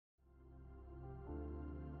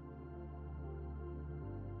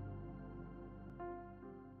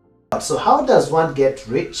God. So how does one get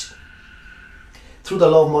rich? Through the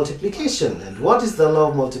law of multiplication. And what is the law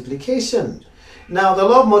of multiplication? Now, the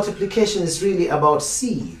law of multiplication is really about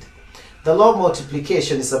seed. The law of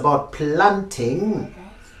multiplication is about planting,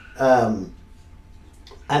 and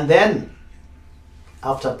then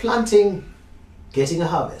after planting, getting a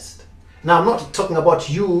harvest. Now, I'm not talking about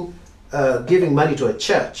you giving money to a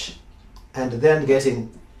church and then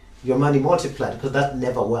getting your money multiplied, because that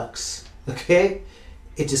never works. Okay?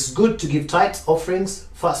 It is good to give tithes, offerings,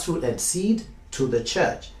 first fruit, and seed to the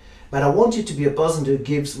church. But I want you to be a person who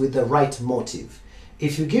gives with the right motive.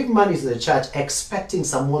 If you give money to the church expecting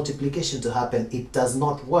some multiplication to happen, it does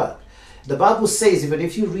not work. The Bible says, even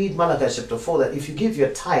if you read Malachi chapter 4, that if you give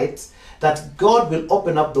your tithes, that God will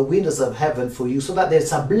open up the windows of heaven for you so that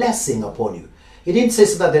there's a blessing upon you. He didn't say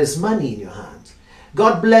so that there's money in your hands.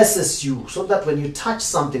 God blesses you so that when you touch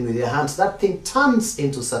something with your hands, that thing turns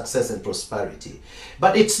into success and prosperity.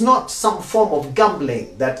 But it's not some form of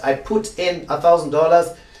gambling that I put in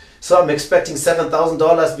 $1,000, so I'm expecting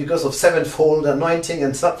 $7,000 because of sevenfold anointing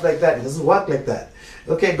and stuff like that. It doesn't work like that.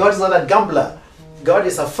 Okay, God is not a gambler. God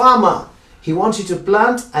is a farmer. He wants you to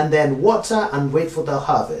plant and then water and wait for the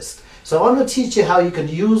harvest. So I want to teach you how you can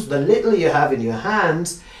use the little you have in your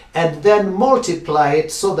hands and then multiply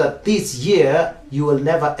it so that this year you will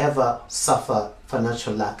never ever suffer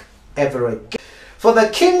financial lack ever again. For the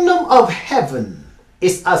kingdom of heaven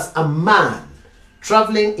is as a man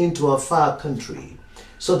traveling into a far country.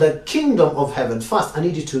 So the kingdom of heaven, first I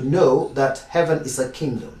need you to know that heaven is a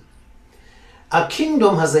kingdom. A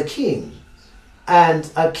kingdom has a king,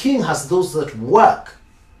 and a king has those that work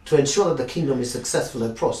to ensure that the kingdom is successful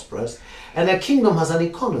and prosperous. And a kingdom has an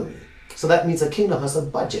economy. So that means a kingdom has a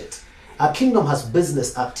budget. A kingdom has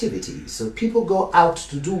business activities. So people go out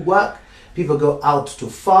to do work, people go out to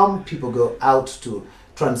farm, people go out to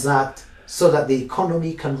transact so that the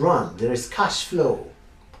economy can run. There is cash flow.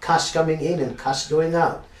 Cash coming in and cash going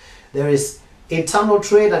out. There is internal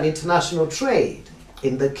trade and international trade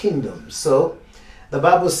in the kingdom. So the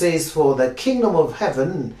Bible says, for the kingdom of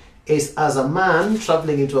heaven is as a man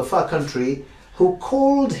traveling into a far country, who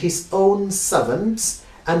called his own servants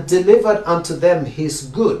and delivered unto them his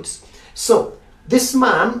goods. So this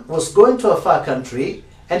man was going to a far country,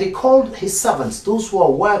 and he called his servants, those who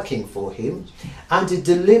are working for him, and he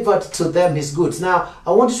delivered to them his goods. Now,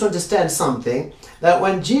 I want you to understand something, that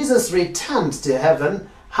when Jesus returned to heaven,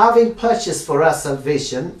 having purchased for us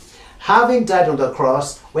salvation, having died on the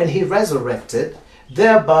cross, when he resurrected,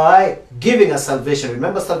 thereby giving us salvation.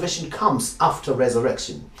 Remember, salvation comes after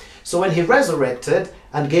resurrection. So when he resurrected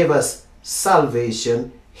and gave us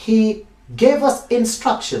salvation, he gave us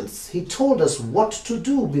instructions. He told us what to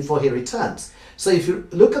do before he returns. So if you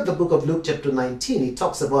look at the book of Luke chapter 19, he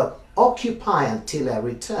talks about occupy until I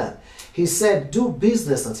return. He said, do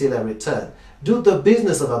business until I return. Do the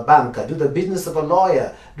business of a banker, do the business of a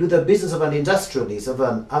lawyer, do the business of an industrialist, of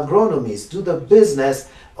an agronomist, do the business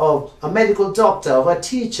of a medical doctor, of a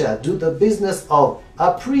teacher, do the business of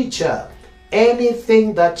a preacher.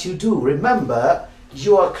 Anything that you do, remember,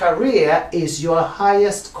 your career is your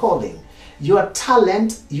highest calling. Your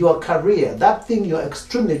talent, your career, that thing you're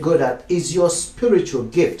extremely good at is your spiritual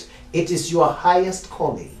gift. It is your highest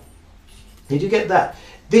calling. Did you get that?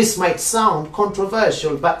 This might sound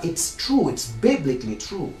controversial, but it's true. It's biblically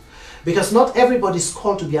true. Because not everybody is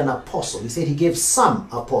called to be an apostle. He said he gave some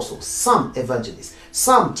apostles, some evangelists,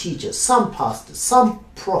 some teachers, some pastors, some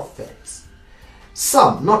prophets.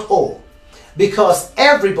 Some, not all. Because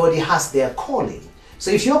everybody has their calling. So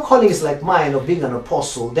if your calling is like mine of being an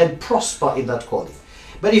apostle, then prosper in that calling.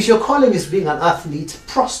 But if your calling is being an athlete,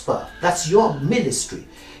 prosper. That's your ministry.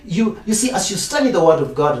 You see, as you study the word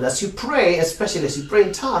of God and as you pray, especially as you pray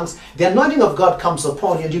in tongues, the anointing of God comes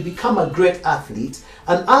upon you and you become a great athlete.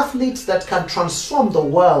 An athlete that can transform the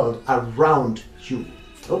world around you.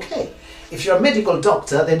 Okay. If you're a medical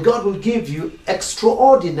doctor, then God will give you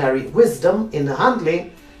extraordinary wisdom in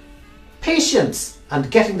handling patients and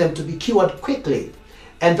getting them to be cured quickly.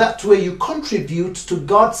 And that way you contribute to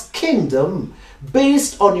God's kingdom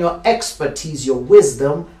based on your expertise, your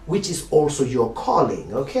wisdom, which is also your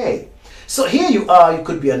calling. Okay. So here you are, you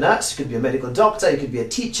could be a nurse, you could be a medical doctor, you could be a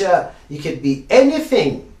teacher, you could be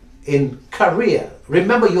anything in career.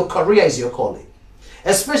 Remember, your career is your calling.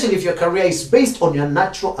 Especially if your career is based on your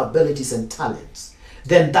natural abilities and talents.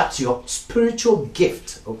 Then that's your spiritual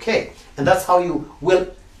gift. Okay. And that's how you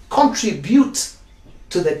will contribute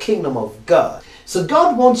to the kingdom of God. So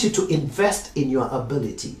God wants you to invest in your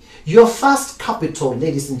ability. Your first capital,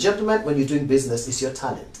 ladies and gentlemen, when you're doing business is your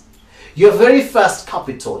talent. Your very first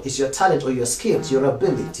capital is your talent or your skills, your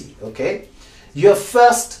ability, okay? Your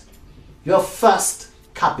first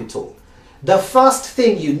capital. The first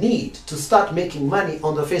thing you need to start making money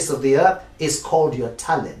on the face of the earth is called your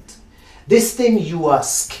talent. This thing you are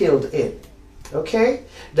skilled in. Okay?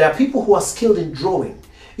 There are people who are skilled in drawing.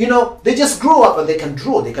 You know, they just grow up and they can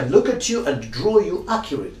draw. They can look at you and draw you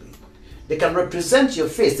accurately. They can represent your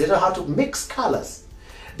face. They know how to mix colors.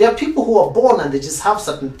 There are people who are born and they just have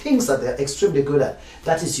certain things that they're extremely good at.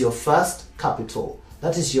 That is your first capital.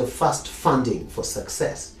 That is your first funding for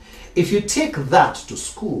success. If you take that to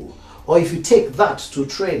school, or if you take that to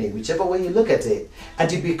training, whichever way you look at it,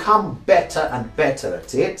 and you become better and better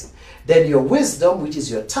at it, then your wisdom, which is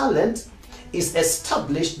your talent, is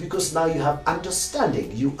established because now you have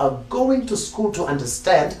understanding. You are going to school to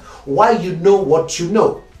understand why you know what you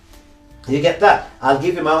know. You get that? I'll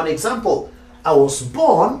give you my own example. I was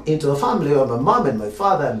born into a family where my mom and my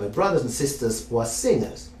father and my brothers and sisters were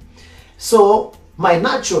singers. So my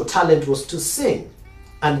natural talent was to sing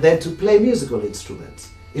and then to play musical instruments.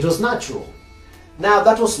 It was natural. Now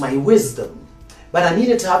that was my wisdom, but I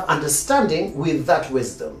needed to have understanding with that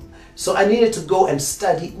wisdom. So I needed to go and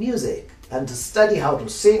study music and to study how to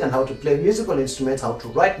sing and how to play musical instruments, how to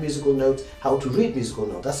write musical notes, how to read musical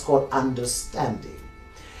notes. That's called understanding.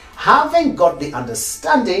 Having got the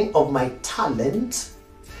understanding of my talent,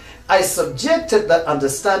 I subjected that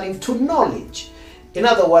understanding to knowledge. In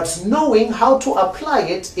other words, knowing how to apply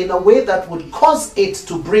it in a way that would cause it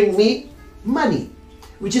to bring me money,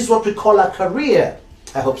 which is what we call a career.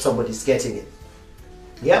 I hope somebody's getting it.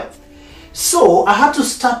 Yeah. So I had to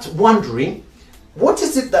start wondering, what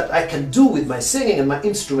is it that I can do with my singing and my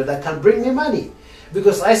instrument that can bring me money?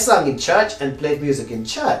 Because I sang in church and played music in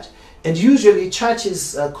church. And usually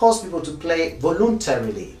churches cause people to play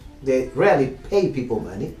voluntarily. They rarely pay people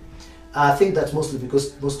money. I think that's mostly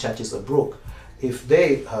because most churches are broke. If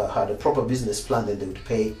they had a proper business plan, then they would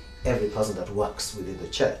pay every person that works within the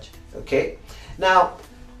church. Okay? Now,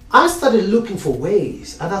 I started looking for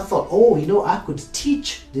ways and I thought, oh, you know, I could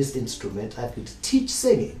teach this instrument. I could teach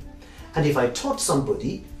singing. And if I taught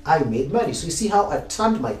somebody, I made money. So you see how I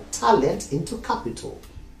turned my talent into capital.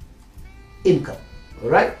 Income. All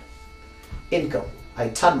right? Income. I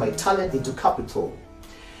turned my talent into capital.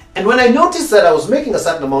 And when I noticed that I was making a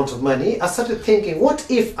certain amount of money, I started thinking, what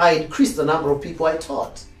if I increased the number of people I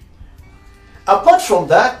taught? Apart from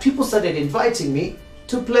that, people started inviting me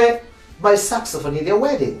to play my saxophone in their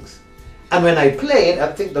weddings. And when I played,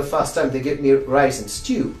 I think the first time they gave me rice and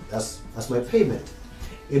stew. That's my payment.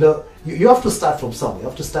 You know, you have to start from somewhere. You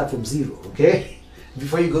have to start from zero, okay?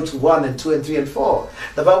 Before you go to 1 and 2 and 3 and 4.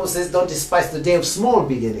 The Bible says, don't despise the day of small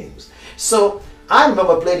beginnings. So I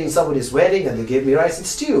remember playing in somebody's wedding and they gave me rice and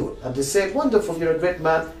stew. And they said, wonderful, you're a great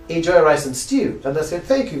man, enjoy rice and stew. And I said,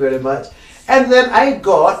 thank you very much. And then I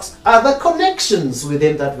got other connections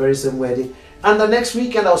within that very same wedding. And the next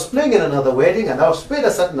weekend I was playing in another wedding and I was paid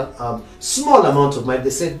a certain small amount of money. They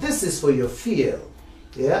said, this is for your fare.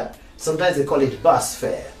 Yeah? Sometimes they call it bus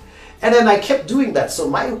fare. And then I kept doing that. So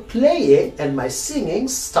my playing and my singing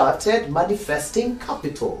started manifesting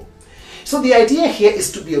capital. So the idea here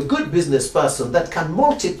is to be a good business person that can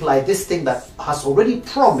multiply this thing that has already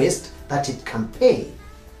promised that it can pay.